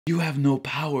You have no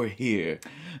power here.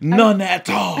 None at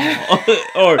all.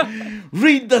 Or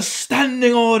read the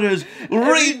standing orders.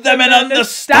 Read them and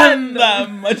understand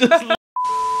them.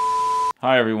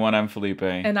 Hi everyone, I'm Felipe.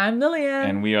 And I'm Lillian.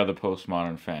 And we are the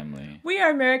Postmodern family. We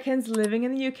are Americans living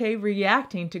in the UK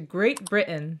reacting to Great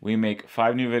Britain. We make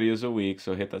 5 new videos a week,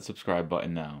 so hit that subscribe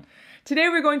button now. Today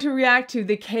we're going to react to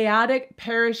the chaotic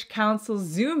Parish Council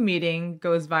Zoom meeting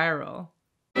goes viral.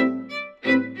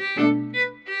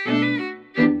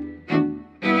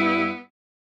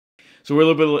 So we're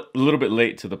a little bit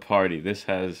late to the party. This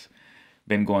has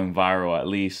been going viral at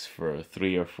least for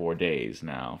 3 or 4 days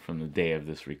now from the day of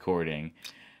this recording.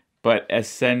 But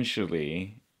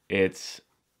essentially, it's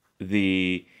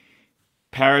the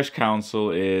Parish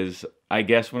Council is, I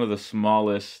guess, one of the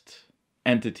smallest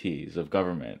entities of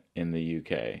government in the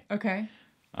UK. Okay.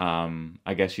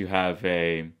 I guess you have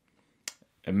a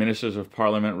Ministers of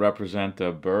Parliament represent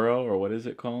a borough, or what is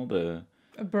it called?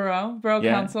 A borough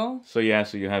council. So you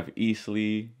have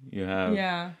Eastleigh, you have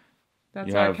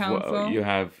that's our council. You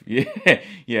have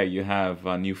you have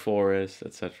New Forest,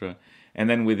 etc. And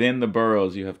then within the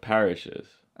boroughs you have parishes,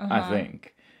 I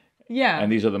think. Yeah.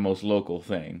 And these are the most local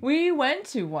thing. We went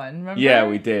to one, remember? Yeah,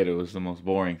 we did. It was the most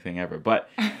boring thing ever, but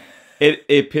it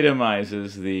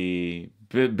epitomizes the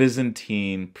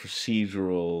Byzantine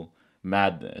procedural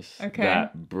madness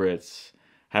that Brits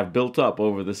have built up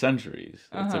over the centuries.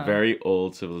 It's a very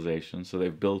old civilization, so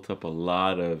they've built up a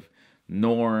lot of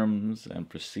norms and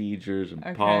procedures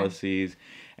and policies,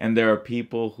 and there are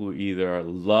people who either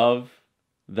love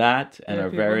that and are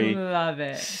very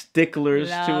sticklers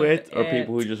to it, or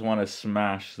people who just want to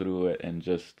smash through it and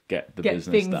just get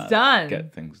business done.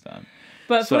 Get things done.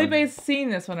 But so, Felipe's seen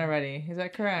this one already. Is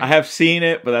that correct? I have seen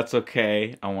it, but that's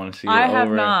okay. I want to see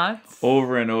it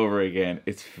over and over again.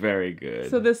 It's very good.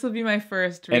 So this will be my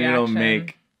first reaction. And it'll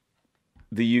make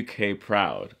the UK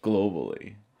proud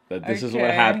globally. That this is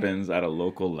what happens at a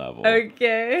local level.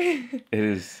 Okay.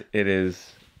 It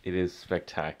is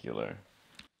spectacular.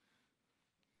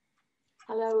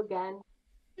 Hello again.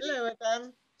 Hello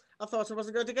again. I thought I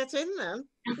wasn't going to get in then.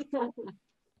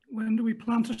 When do we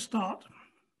plan to start?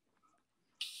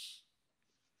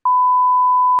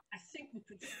 I think we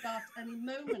could start any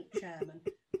moment, Chairman.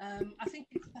 I think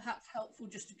it's perhaps helpful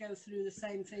just to go through the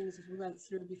same things as we went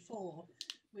through before,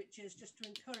 which is just to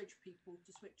encourage people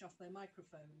to switch off their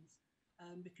microphones,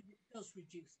 because it does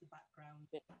reduce the background.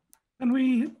 Can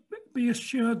we be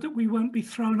assured that we won't be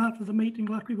thrown out of the meeting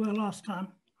like we were last time?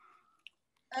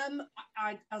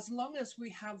 As long as we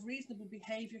have reasonable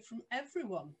behaviour from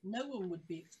everyone, no one would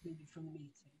be excluded from the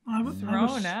meeting. I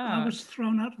was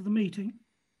thrown out of the meeting.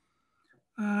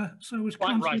 So was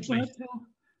Councillor Birkhill,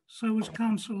 so was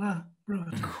Councillor Brewer.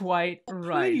 Quite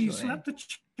right. Please let the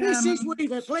chairman Mrs.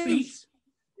 Weaver, please.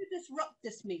 If you disrupt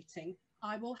this meeting,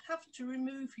 I will have to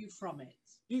remove you from it.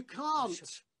 You can't.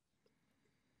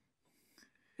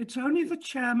 It's only the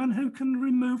chairman who can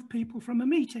remove people from a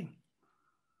meeting.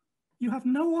 You have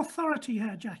no authority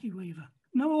here, Jackie Weaver.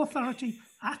 No authority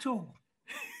at all.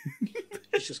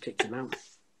 She's just kicked him out.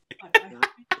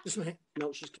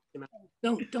 No, she's kicked him out.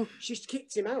 Don't. She's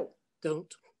kicked him out.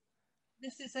 Don't.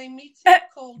 This is a meeting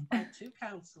called by 2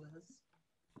 councillors.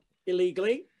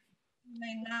 Illegally?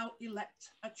 They now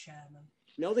elect a chairman.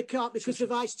 No, they can't, because the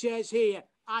vice chair's here.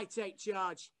 I take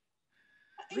charge.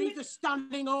 Read the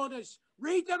standing orders.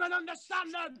 Read them and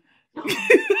understand them.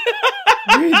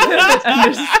 Read them and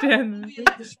understand them.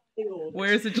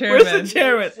 Where's the chairman? Where's the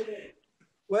chairman?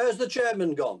 Where's the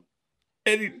chairman gone?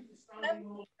 I'd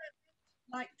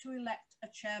like to elect a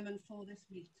chairman for this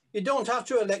meeting. You don't have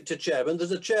to elect a chairman.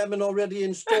 There's a chairman already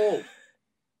installed.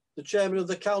 The chairman of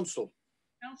the council.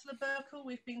 Councillor Birkhill,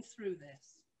 we've been through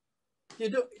this. You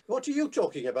don't. What are you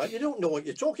talking about? You don't know what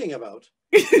you're talking about.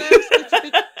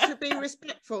 To be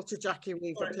respectful to Jackie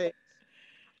Weaver, please.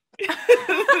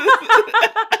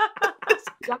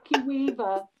 Jackie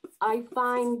Weaver, I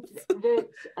find that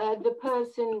the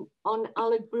person on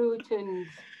Alec Bruton's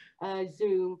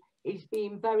Zoom is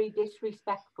being very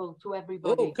disrespectful to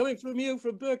everybody. Oh, coming from you,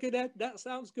 from Birkenhead, that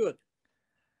sounds good.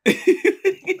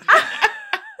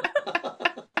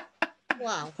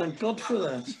 Wow. Thank God for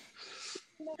that.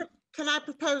 Can I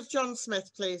propose John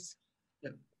Smith, please?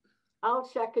 Yeah. I'll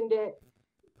second it.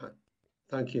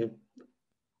 Thank you.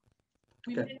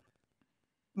 Okay.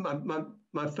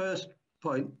 My first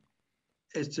point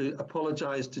is to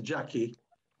apologise to Jackie,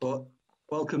 but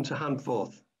welcome to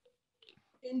Handforth.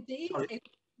 Indeed, it's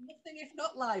nothing if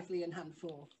not lively in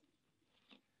Handforth.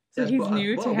 So he's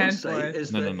new to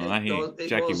Handforth. No, I hate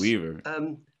Jackie Weaver.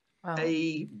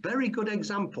 A very good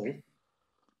example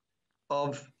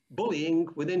of bullying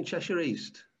within Cheshire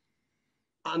East.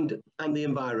 And the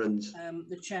environs.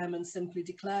 The chairman simply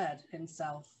declared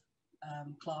himself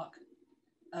clerk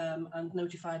and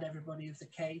notified everybody of the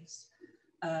case.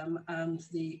 And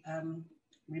the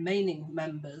remaining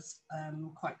members,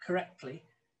 quite correctly,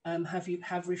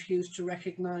 have refused to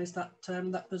recognise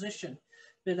that position.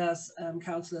 But as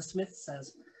Councillor Smith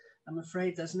says, I'm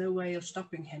afraid there's no way of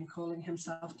stopping him calling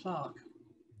himself clerk.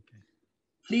 Okay.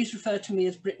 Please refer to me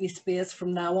as Britney Spears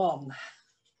from now on.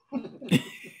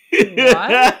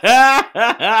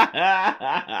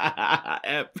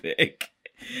 Epic.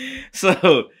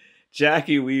 So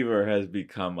Jackie Weaver has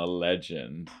become a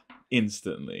legend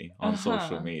instantly on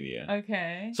social media.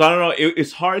 Okay. So I don't know.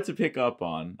 It's hard to pick up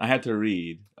on. I had to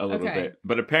read a little bit.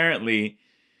 But apparently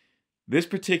this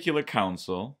particular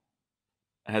council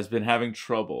has been having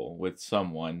trouble with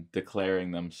someone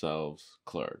declaring themselves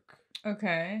clerk.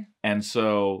 Okay. And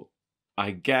so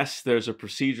I guess there's a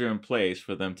procedure in place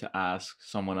for them to ask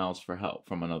someone else for help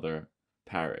from another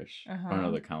parish or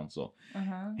another council.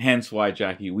 Hence why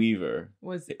Jackie Weaver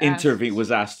was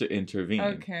asked to intervene.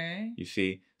 Okay. You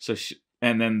see? So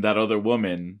and then that other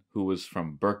woman who was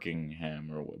from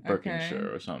Birkingham or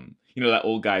Berkshire or something. You know, that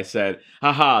old guy said,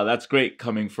 haha, that's great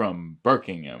coming from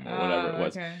Birkingham or whatever it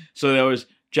was. Okay. So there was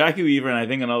Jackie Weaver and I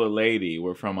think another lady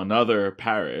were from another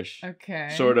parish. Okay.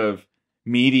 Sort of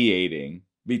mediating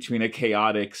between a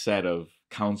chaotic set of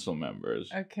council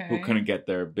members who couldn't get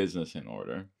their business in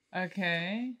order.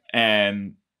 Okay.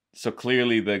 And so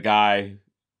clearly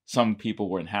some people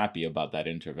weren't happy about that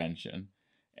intervention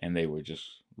and they were just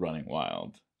running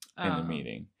wild in the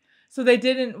meeting. So they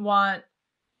didn't want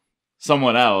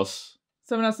someone else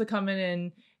to come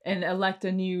in and elect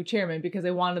a new chairman because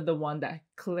they wanted the one that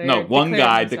one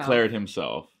guy declared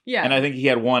himself. Yeah. And I think he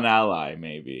had one ally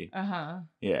maybe.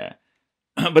 Yeah.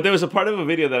 But there was a part of a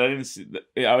video that I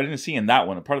didn't see in that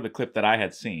one, a part of the clip that I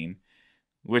had seen,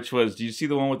 which was, do you see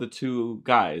the one with the two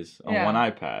guys on one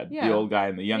iPad? Yeah. The old guy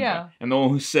and the young guy. And the one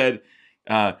who said,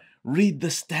 read the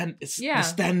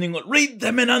standing, read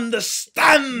them and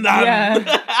understand them. Yeah.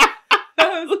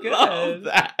 That was good. Love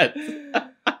that.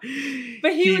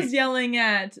 But he was yelling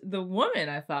at the woman,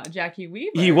 I thought, Jackie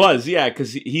Weaver. He was, yeah,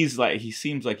 because he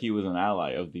seems like he was an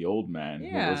ally of the old man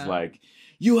who was like,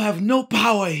 you have no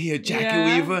power here,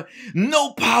 Jackie Weaver.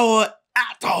 No power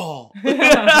at all.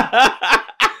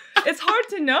 It's hard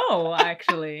to know,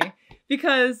 actually,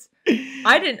 because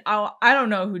I don't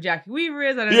know who Jackie Weaver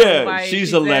is. I don't know why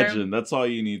she's a legend. That's all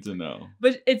you need to know.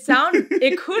 But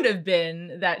it could have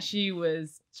been that she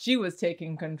was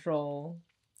taking control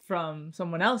from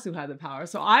someone else who had the power.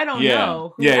 So I don't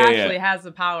know who actually has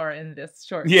the power in this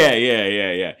short clip.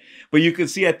 Yeah. But you could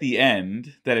see at the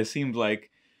end that it seemed like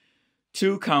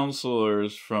 2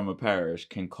 councillors from a parish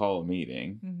can call a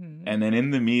meeting, and then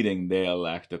in the meeting they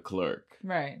elect a clerk.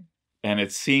 Right. And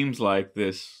it seems like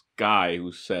this guy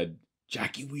who said,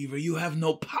 Jackie Weaver, you have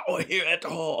no power here at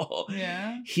all.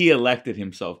 Yeah. He elected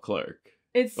himself clerk.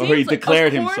 It seems or he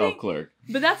declared himself clerk.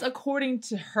 But that's according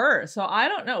to her. So I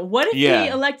don't know. What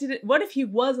if he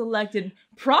was elected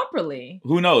properly?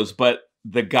 Who knows? But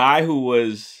the guy who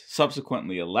was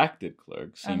subsequently elected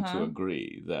clerk seemed to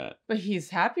agree that. But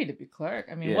he's happy to be clerk.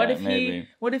 I mean, what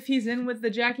if he's in with the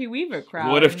Jackie Weaver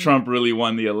crowd? What if Trump really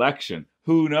won the election?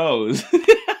 Who knows?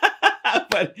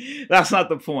 But that's not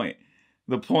the point.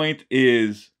 The point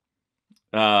is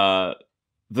the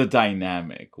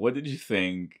dynamic. What did you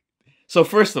think? So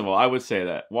first of all, I would say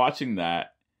that watching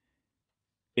that,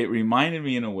 it reminded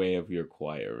me in a way of your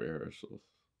choir rehearsals.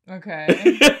 Okay.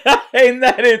 In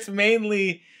that it's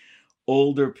mainly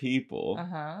older people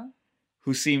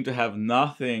who seem to have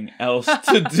nothing else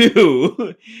to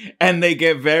do, and they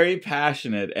get very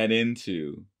passionate and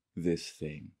into this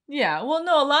thing. Yeah, well,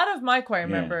 no, a lot of my choir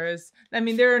members, I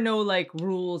mean, there are no, like,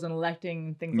 rules and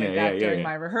electing things like that during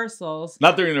my rehearsals.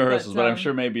 Not during the rehearsals, but I'm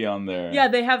sure maybe on their... Yeah,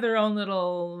 they have their own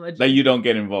little... That you don't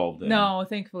get involved in. No,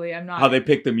 thankfully, I'm not. How they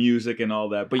pick the music and all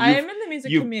that. But I am in the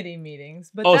music committee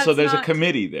meetings, but so there's a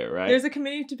committee there, right? There's a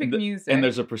committee to pick music. And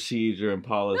there's a procedure and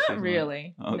policy. Not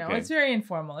really. Okay. No, it's very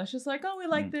informal. It's just like, oh, we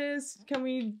like this. Can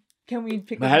we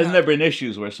pick But hasn't there been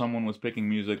issues where someone was picking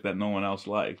music that no one else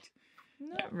liked?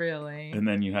 Not really. And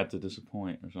then you had to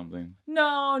disappoint or something?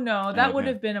 No. That would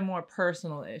have been a more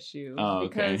personal issue.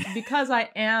 Because I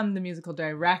am the musical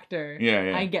director,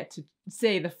 I get to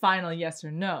say the final yes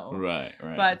or no. Right.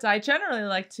 But I generally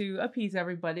like to appease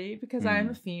everybody because I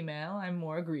am a female. I'm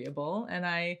more agreeable. And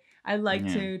I like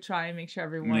to try and make sure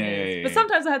everyone is. But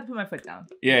sometimes I have to put my foot down.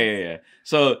 Yeah.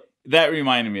 So that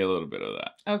reminded me a little bit of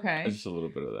that. Okay. Just a little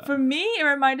bit of that. For me, it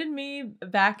reminded me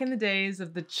back in the days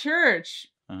of the church.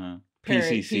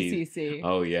 PCC.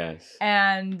 Oh, yes.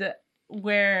 And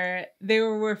where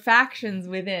there were factions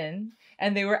within,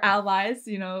 and they were allies,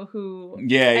 you know, who and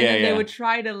then they would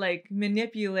try to like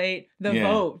manipulate the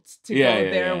vote to go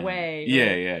their way.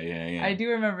 Yeah. I do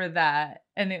remember that,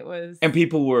 and it was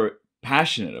people were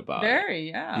passionate about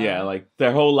it. Yeah, like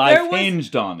their whole life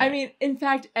hinged on it. I mean, in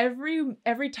fact,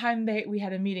 every time we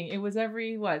had a meeting, it was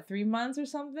every 3 months or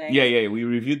something. Yeah. We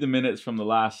reviewed the minutes from the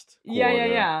last quarter.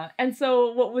 Yeah. And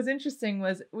so what was interesting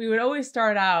was we would always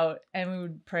start out and we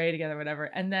would pray together, whatever,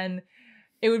 and then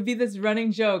it would be this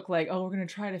running joke like, "Oh, we're gonna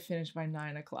try to finish by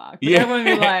 9 o'clock." But everyone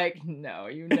would be like, "No,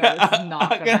 you know it's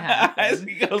not gonna happen."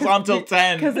 It goes on till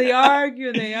 10. Because they argue.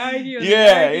 And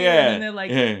yeah. And then they're like,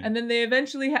 and then they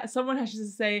eventually someone has to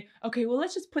say, "Okay, well,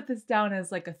 let's just put this down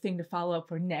as like a thing to follow up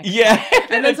for next." Yeah,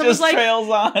 and then someone's like, trails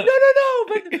on. No,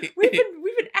 but we've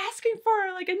been asking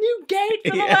for like a new gate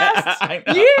for the last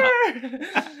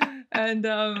year. And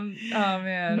oh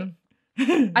man,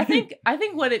 I think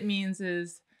what it means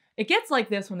is. It gets like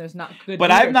this when there's not good.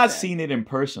 But I've not seen it in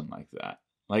person like that.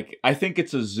 Like, I think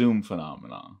it's a Zoom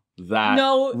phenomenon. That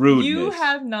rudeness. You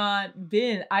have not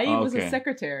been. I was a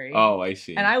secretary. Oh, I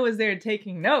see. And I was there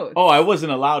taking notes. Oh, I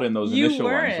wasn't allowed in those initial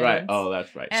ones, right? Oh,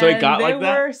 that's right. So it got like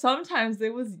that. Sometimes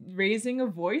there was raising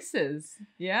of voices.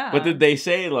 Yeah. But did they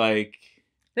say like?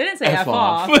 They didn't say F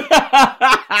off.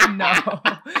 No.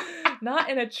 Not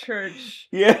in a church.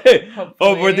 Yeah.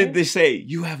 Hopefully. Or did they say,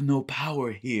 "You have no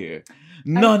power here"?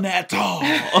 None at all.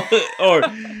 Or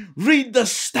read the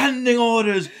standing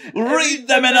orders. Read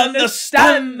them and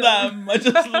understand them. I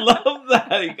just love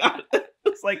that.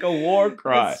 It's like a war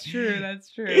cry.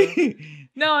 That's true.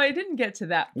 No, I didn't get to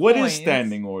that point. What is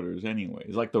standing orders anyway?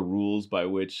 It's like the rules by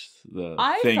which the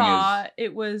thing is. I thought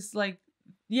it was like,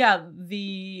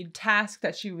 the task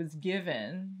that she was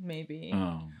given, maybe.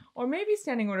 Oh. Or maybe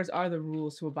standing orders are the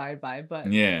rules to abide by,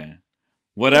 but... Yeah.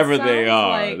 Whatever they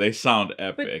are, they sound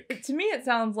epic. But to me, it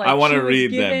sounds like I want to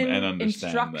read them and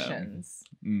understand instructions.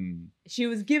 Them. She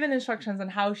was given instructions on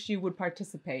how she would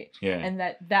participate. Yeah. And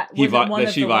that wasn't one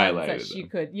of the ones that she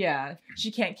could. Yeah. She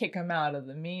can't kick him out of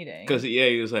the meeting. Because,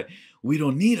 he was like, "We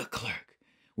don't need a clerk.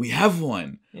 We have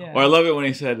one." Yeah. Or I love it when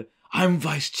he said, "I'm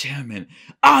vice chairman.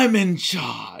 I'm in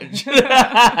charge."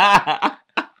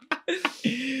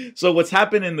 So what's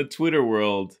happened in the Twitter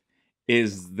world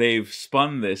is they've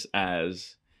spun this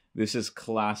as this is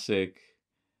classic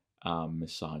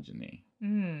misogyny.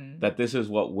 That this is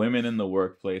what women in the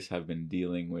workplace have been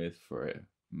dealing with for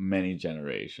many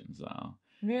generations now.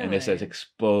 Really? And this has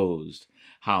exposed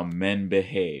how men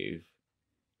behave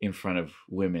in front of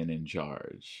women in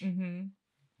charge. Mm-hmm.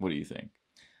 What do you think?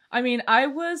 I mean, I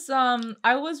was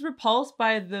repulsed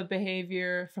by the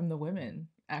behavior from the women,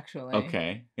 actually.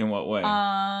 Okay. In what way?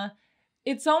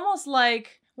 It's almost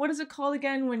like, what is it called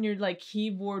again when you're like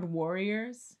keyboard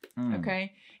warriors?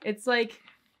 Okay. It's like,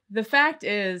 the fact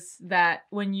is that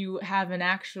when you have an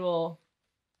actual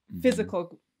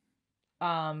physical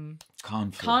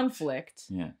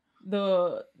conflict,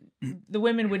 the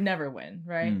women would never win,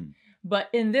 right? But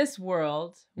in this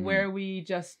world where we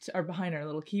just are behind our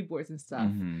little keyboards and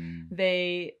stuff,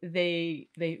 they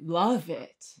love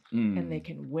it and they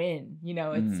can win. You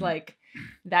know, it's like,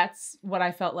 that's what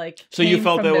I felt like. So you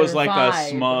felt there was like a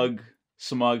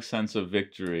smug sense of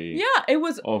victory. Yeah, it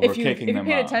was. If you paid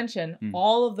out. attention,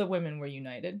 all of the women were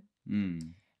united,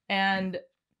 and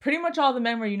pretty much all the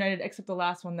men were united except the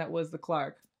last one that was the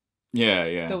clerk.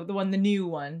 Yeah. The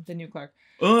new clerk.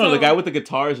 Oh, no, the guy with the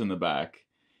guitars in the back.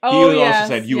 Oh, he also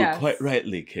said you were quite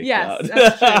rightly kicked out.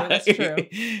 Yes, that's true.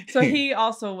 So he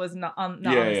also was not on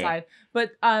the side,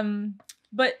 but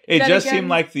it just seemed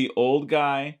like the old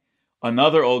guy,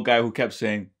 another old guy who kept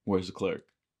saying, "Where's the clerk?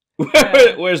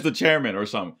 Where's the chairman?" or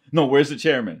something. No, where's the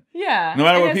chairman? Yeah. No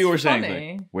matter what people were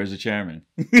saying, like, "Where's the chairman?"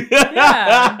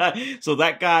 Yeah. So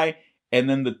that guy, and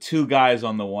then the two guys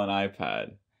on the one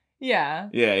iPad. Yeah.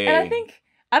 And I think,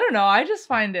 I don't know, I just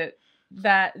find it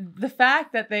that the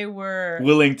fact that they were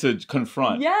willing to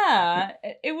confront. Yeah.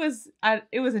 It was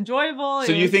enjoyable.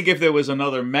 So you think if there was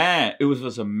another man, it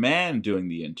was a man doing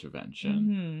the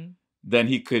intervention, then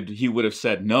he would have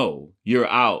said, "No, you're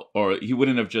out," or he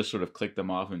wouldn't have just sort of clicked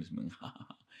them off and just been,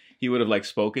 he would have like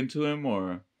spoken to him,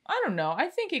 or I don't know. I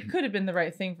think it could have been the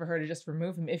right thing for her to just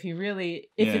remove him if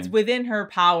it's within her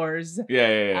powers.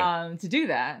 To do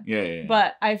that. Yeah.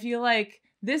 But I feel like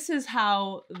this is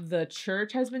how the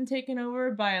church has been taken over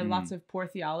by lots of poor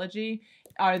theology.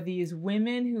 Are these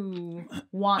women who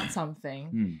want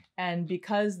something, and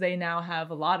because they now have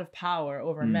a lot of power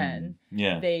over men,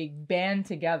 they band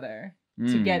together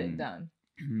to get it done.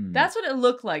 That's what it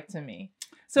looked like to me.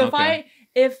 So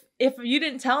if you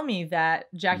didn't tell me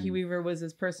that Jackie Weaver was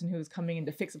this person who was coming in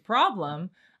to fix a problem,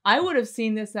 I would have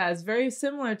seen this as very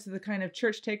similar to the kind of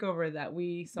church takeover that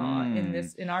we saw in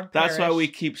our parish. That's why we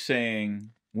keep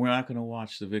saying we're not going to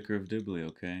watch The Vicar of Dibley,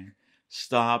 okay?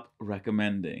 Stop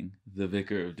recommending The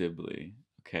Vicar of Dibley,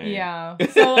 okay? Yeah.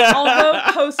 So although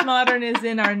postmodern is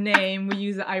in our name, we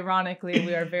use it ironically.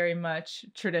 We are very much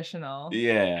traditional.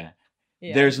 Yeah.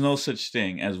 Yeah. There's no such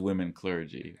thing as women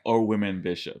clergy or women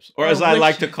bishops, or as I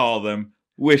like to call them,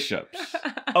 wishops.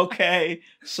 Okay?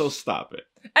 So stop it.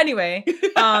 Anyway,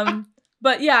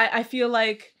 but yeah, I feel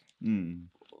like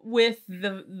with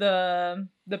the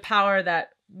power that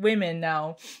women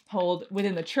now hold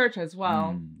within the church as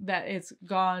well, that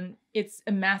it's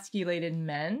emasculated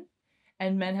men,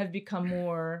 and men have become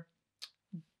more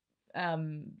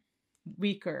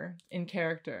weaker in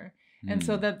character. And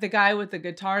so that the guy with the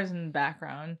guitars in the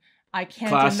background, I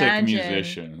can't imagine. Classic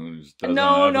musician who's doesn't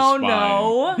no.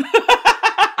 have a spine.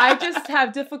 I just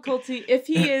have difficulty if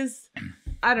he is.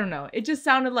 I don't know. It just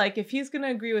sounded like if he's going to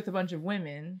agree with a bunch of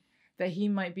women, that he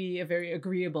might be a very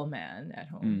agreeable man at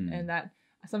home, and that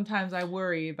sometimes I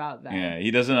worry about that. Yeah, he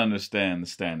doesn't understand the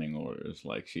standing orders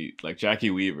like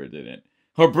Jackie Weaver didn't.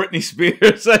 Or Britney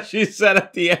Spears, as she said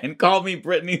at the end, call me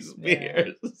Britney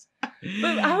Spears. Yeah.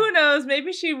 But who knows?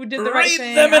 Maybe she did the right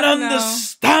thing. Read them and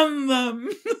understand them.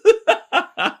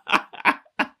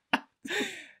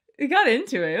 He got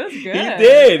into it. It was good. He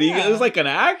did. Yeah. He was like an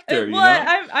actor. Well,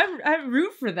 I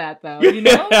root for that though. You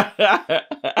know.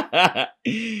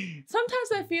 Sometimes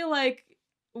I feel like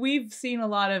we've seen a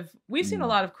lot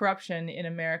of corruption in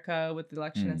America with the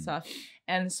election and stuff,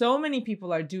 and so many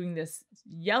people are doing this,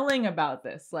 yelling about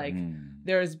this, like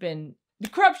there's been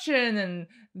corruption and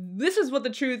this is what the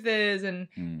truth is,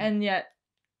 and yet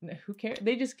who cares?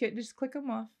 They just click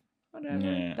them off. Whatever.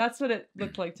 Yeah. That's what it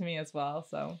looked like to me as well.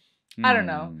 So I don't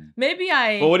know. Maybe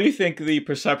Well, what do you think the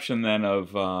perception then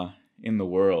of in the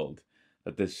world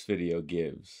that this video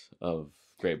gives of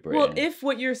Great Britain? Well, if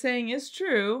what you're saying is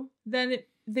true, then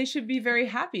they should be very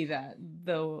happy that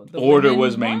the order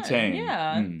was maintained.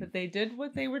 Yeah, that they did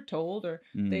what they were told, or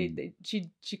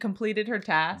she completed her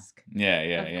task. Yeah,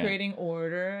 of creating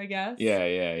order, I guess.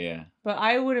 Yeah. But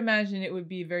I would imagine it would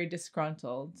be very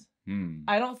disgruntled.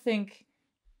 I don't think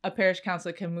a parish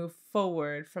council can move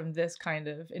forward from this kind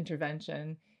of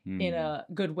intervention in a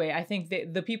good way. I think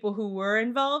the people who were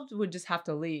involved would just have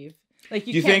to leave. Like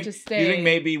you can't just stay. Do you think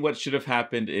maybe what should have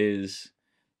happened is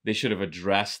they should have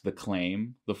addressed the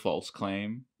claim, the false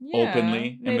claim,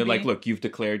 openly, and been like, "Look, you've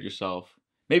declared yourself."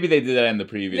 Maybe they did that in the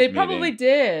previous meeting. They probably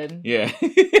did. Yeah.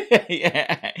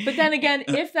 Yeah. But then again,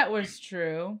 if that was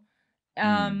true,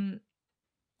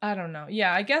 I don't know.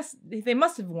 Yeah, I guess they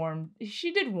must have warned.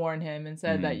 She did warn him and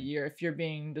said that if you're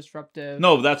being disruptive.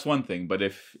 No, that's one thing. But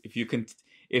if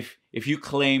you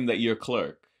claim that you're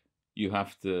clerk, you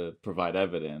have to provide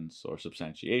evidence or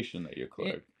substantiation that you're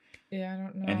clerk. Yeah, I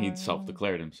don't know. And he'd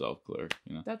self-declared himself clerk.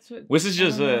 You know, that's what. This is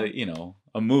just a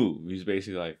move. He's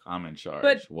basically like, I'm in charge.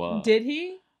 But wow. Did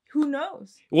he? Who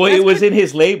knows? Well, it was in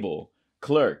his label,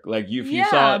 clerk. Like you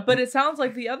saw. But it sounds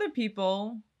like the other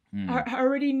people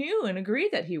already knew and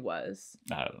agreed that he was.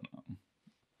 I don't know.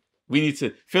 We need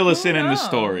to fill us in the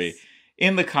story.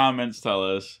 In the comments, tell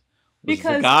us.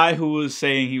 Because the guy who was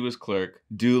saying he was clerk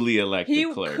duly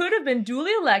elected clerk? He could have been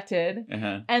duly elected,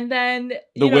 and then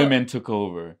the women took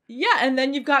over. Yeah, and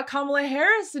then you've got Kamala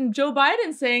Harris and Joe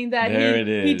Biden saying that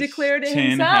he declared it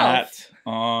Tin himself. Hat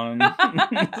on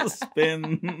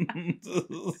spin.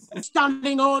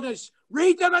 Standing orders.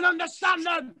 Read them and understand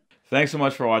them. Thanks so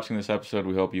much for watching this episode.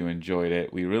 We hope you enjoyed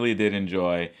it. We really did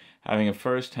enjoy having a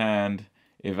first-hand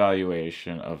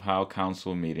evaluation of how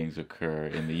council meetings occur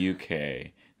in the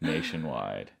UK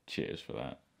nationwide. Cheers for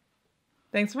that.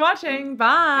 Thanks for watching.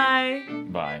 Bye.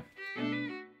 Bye.